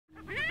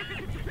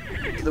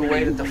think the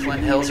way that the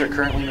Flint Hills are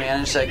currently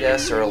managed, I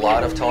guess, or a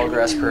lot of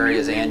tallgrass prairie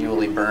is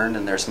annually burned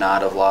and there's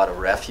not a lot of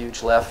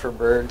refuge left for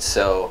birds.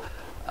 So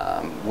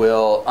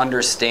will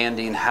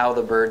understanding how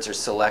the birds are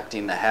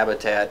selecting the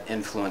habitat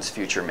influence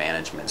future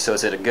management? So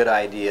is it a good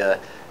idea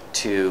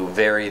to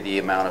vary the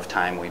amount of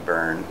time we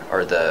burn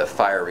or the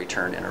fire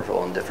return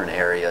interval in different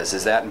areas?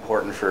 Is that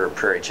important for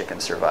prairie chicken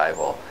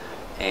survival?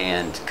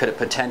 And could it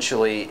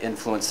potentially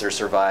influence their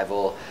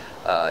survival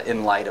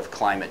in light of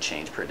climate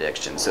change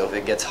predictions? So if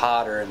it gets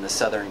hotter in the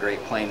southern Great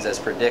Plains as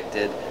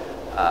predicted,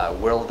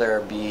 will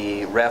there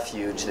be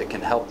refuge that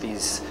can help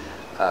these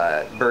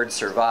birds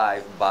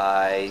survive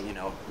by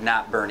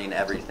not burning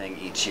everything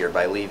each year,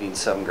 by leaving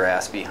some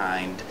grass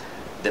behind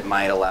that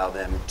might allow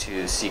them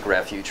to seek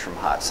refuge from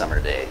hot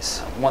summer days?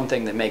 One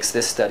thing that makes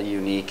this study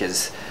unique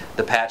is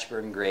the patch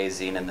burn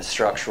grazing and the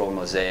structural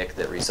mosaic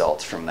that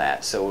results from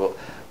that. So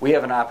we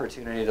have an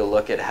opportunity to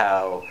look at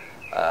how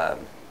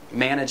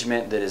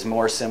management that is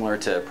more similar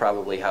to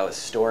probably how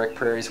historic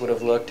prairies would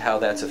have looked, how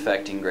that's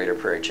affecting greater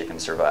prairie chicken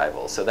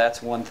survival. So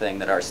that's one thing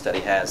that our study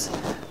has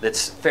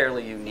that's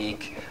fairly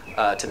unique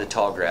to the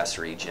tallgrass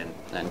region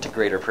and to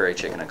greater prairie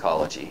chicken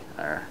ecology,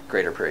 or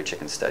greater prairie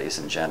chicken studies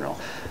in general.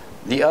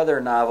 The other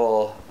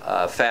novel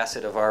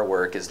facet of our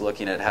work is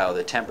looking at how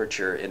the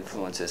temperature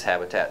influences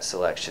habitat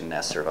selection,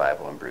 nest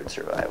survival, and brood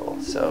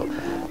survival. So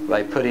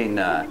by putting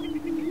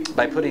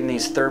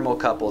these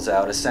thermocouples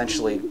out,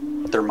 essentially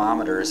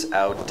thermometers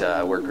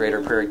out where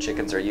greater prairie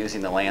chickens are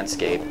using the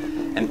landscape,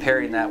 and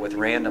pairing that with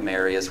random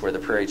areas where the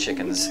prairie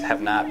chickens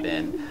have not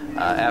been,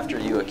 after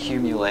you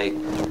accumulate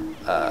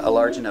a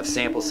large enough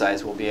sample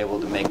size, we'll be able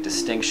to make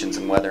distinctions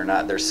in whether or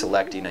not they're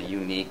selecting a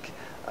unique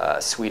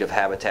suite of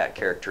habitat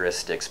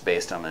characteristics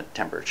based on the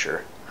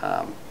temperature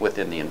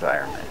within the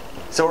environment.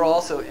 So we're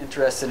also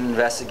interested in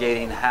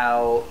investigating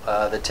how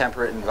the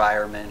temperate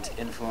environment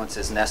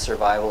influences nest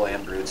survival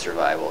and brood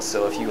survival.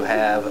 So if you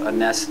have a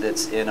nest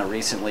that's in a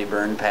recently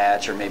burned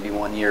patch or maybe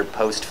 1 year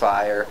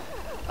post-fire,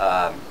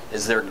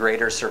 is there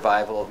greater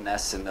survival of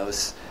nests in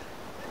those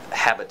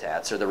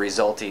habitats or the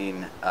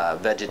resulting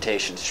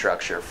vegetation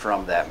structure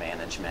from that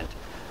management?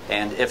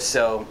 And if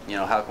so,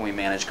 how can we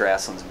manage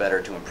grasslands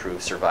better to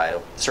improve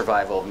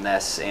survival of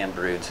nests and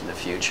broods in the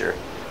future?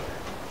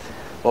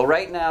 Well,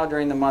 right now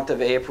during the month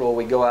of April,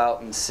 we go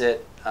out and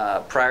sit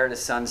prior to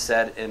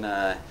sunset in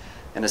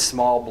a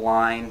small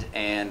blind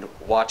and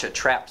watch a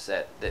trap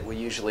set that we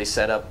usually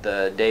set up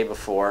the day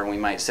before, and we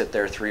might sit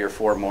there 3 or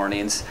 4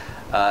 mornings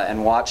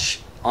and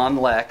watch on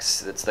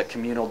Lex. That's the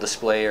communal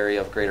display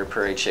area of greater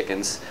prairie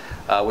chickens.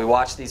 We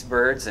watch these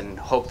birds and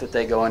hope that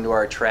they go into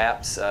our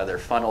traps. They're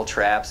funnel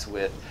traps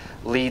with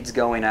leads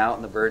going out,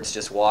 and the birds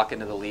just walk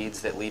into the leads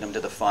that lead them to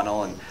the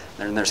funnel, and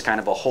then there's kind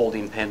of a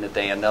holding pin that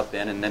they end up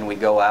in, and then we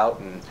go out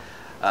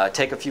and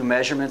take a few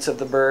measurements of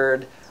the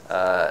bird,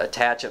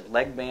 attach a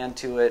leg band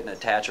to it, and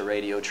attach a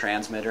radio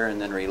transmitter,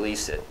 and then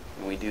release it.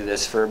 And we do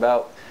this for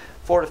about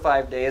 4 to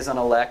 5 days on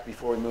a lek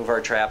before we move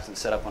our traps and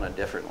set up on a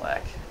different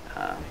lek.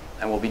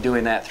 And we'll be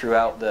doing that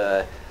throughout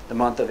the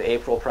month of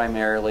April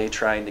primarily,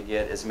 trying to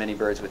get as many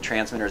birds with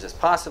transmitters as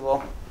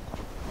possible.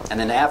 And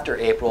then after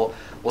April,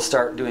 we'll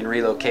start doing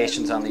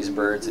relocations on these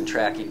birds and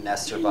tracking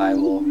nest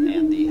survival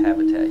and the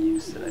habitat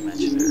use that I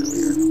mentioned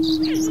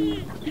earlier.